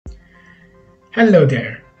Hello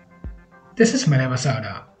there, this is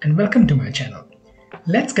MalayVasavada and welcome to my channel.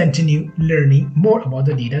 Let's continue learning more about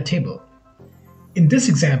the data table. In this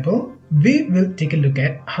example, we will take a look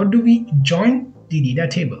at how do we join the data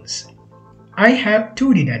tables. I have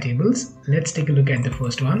two data tables. Let's take a look at the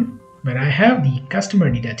first one where I have the customer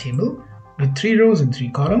data table with 3 rows and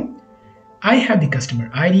 3 columns. I have the customer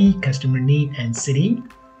ID, customer name and city.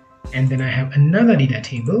 And then I have another data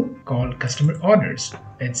table called customer orders.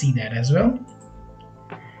 Let's see that as well.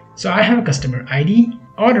 So I have a customer ID,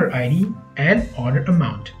 order ID and order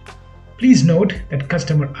amount. Please note that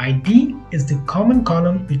customer ID is the common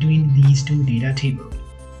column between these two data tables.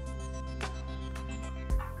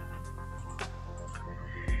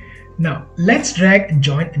 Now let's drag and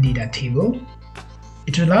join a data table.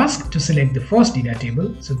 It will ask to select the first data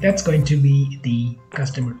table. So that's going to be the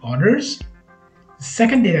customer orders. The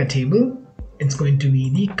second data table, it's going to be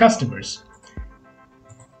the customers.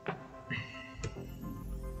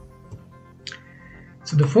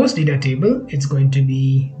 So the first data table is going to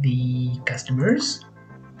be the customers.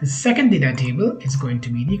 The second data table is going to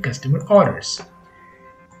be the customer orders.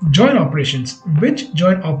 Join operations. Which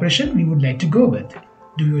join operation we would like to go with?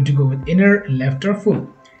 Do we want to go with inner, left or full?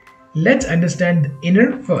 Let's understand the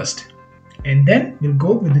inner first and then we'll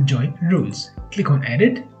go with the join rules. Click on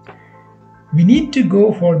edit. We need to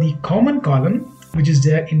go for the common column which is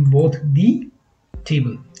there in both the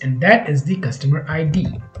table and that is the customer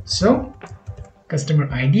ID. So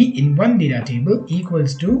customer ID in one data table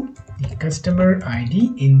equals to the customer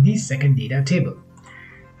ID in the second data table.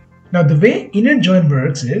 Now the way inner join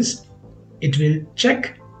works is it will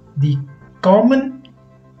check the common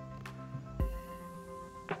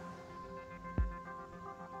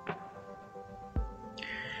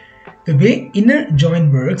The way inner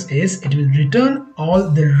join works is it will return all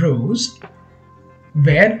the rows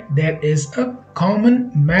where there is a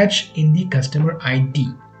common match in the customer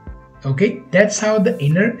ID. Okay, that's how the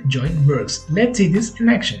inner join works. Let's see this in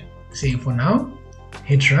action. Save for now,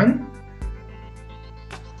 hit run.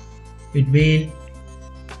 It will,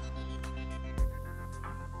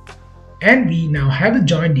 and we now have the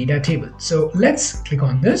join data table. So let's click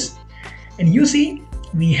on this and you see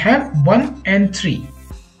we have 1 and 3.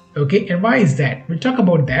 Okay, and why is that? We'll talk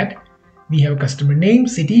about that. We have customer name,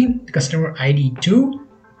 city, customer ID 2.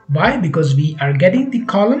 Why? Because we are getting the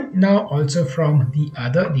column now also from the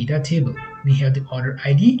other data table. We have the order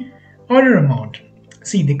ID, order amount.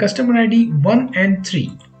 See the customer ID 1 and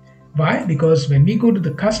 3. Why? Because when we go to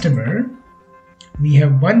the customer, we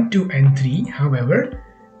have 1, 2 and 3. However,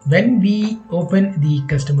 when we open the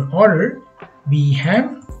customer order, we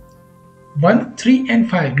have 1, 3 and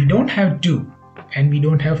 5. We don't have 2. And we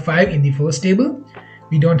don't have 5 in the first table.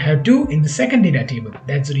 We don't have 2 in the second data table.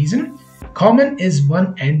 That's the reason. Common is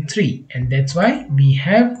 1 and 3 and that's why we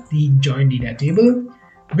have the join data table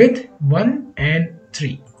with 1 and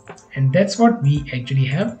 3 and that's what we actually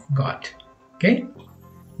have got. Okay,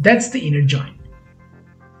 that's the inner join.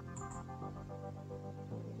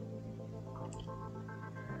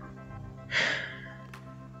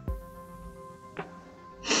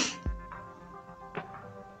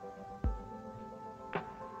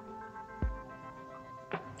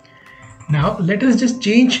 Now let us just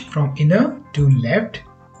change from inner to left.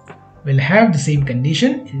 We'll have the same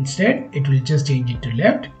condition. Instead, it will just change it to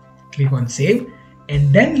left. Click on save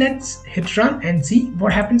and then let's hit run and see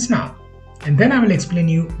what happens now. And then I will explain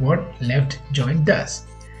you what left join does.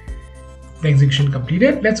 The execution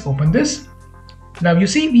completed. Let's open this. Now you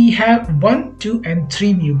see we have 1, 2 and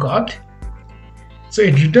 3 you got. So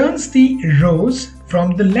it returns the rows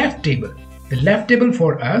from the left table. The left table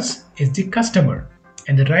for us is the customer.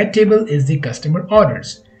 And the right table is the customer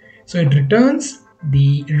orders. So it returns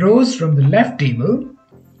the rows from the left table,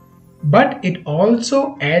 but it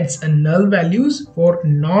also adds a null values for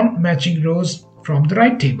non-matching rows from the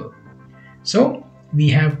right table. So we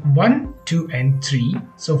have 1, 2 and 3.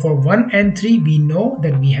 So for 1 and 3 we know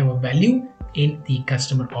that we have a value in the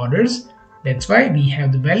customer orders. That's why we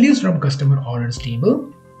have the values from customer orders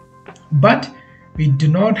table, but we do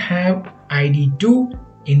not have ID 2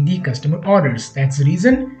 in the customer orders. That's the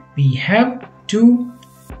reason we have 2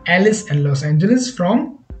 Alice and Los Angeles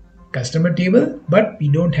from customer table, but we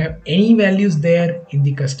don't have any values there in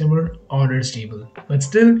the customer orders table. But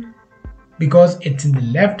still, because it's in the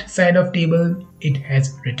left side of table, it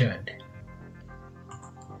has returned.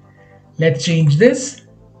 Let's change this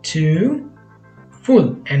to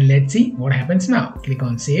full and let's see what happens now. Click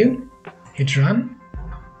on save, hit run.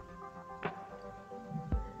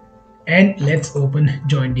 And let's open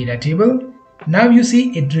join data table. Now you see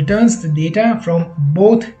it returns the data from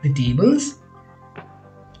both the tables,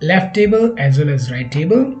 left table as well as right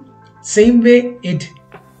table. Same way, it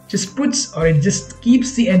just puts or it just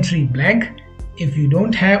keeps the entry blank if you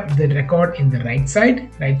don't have the record in the right side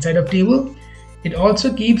of table. It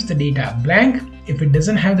also keeps the data blank if it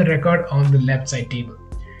doesn't have the record on the left side table.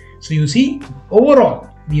 So you see, overall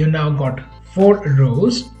we have now got 4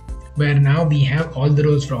 rows, where now we have all the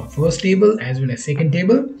rows from first table as well as second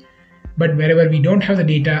table. But wherever we don't have the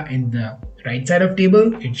data in the right side of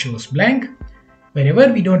table, it shows blank.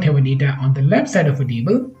 Wherever we don't have a data on the left side of a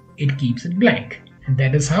table, it keeps it blank. And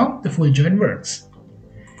that is how the full join works.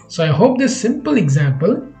 So I hope this simple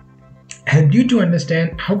example helped you to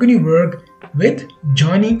understand how can you work with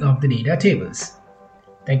joining of the data tables.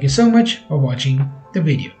 Thank you so much for watching the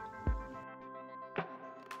video.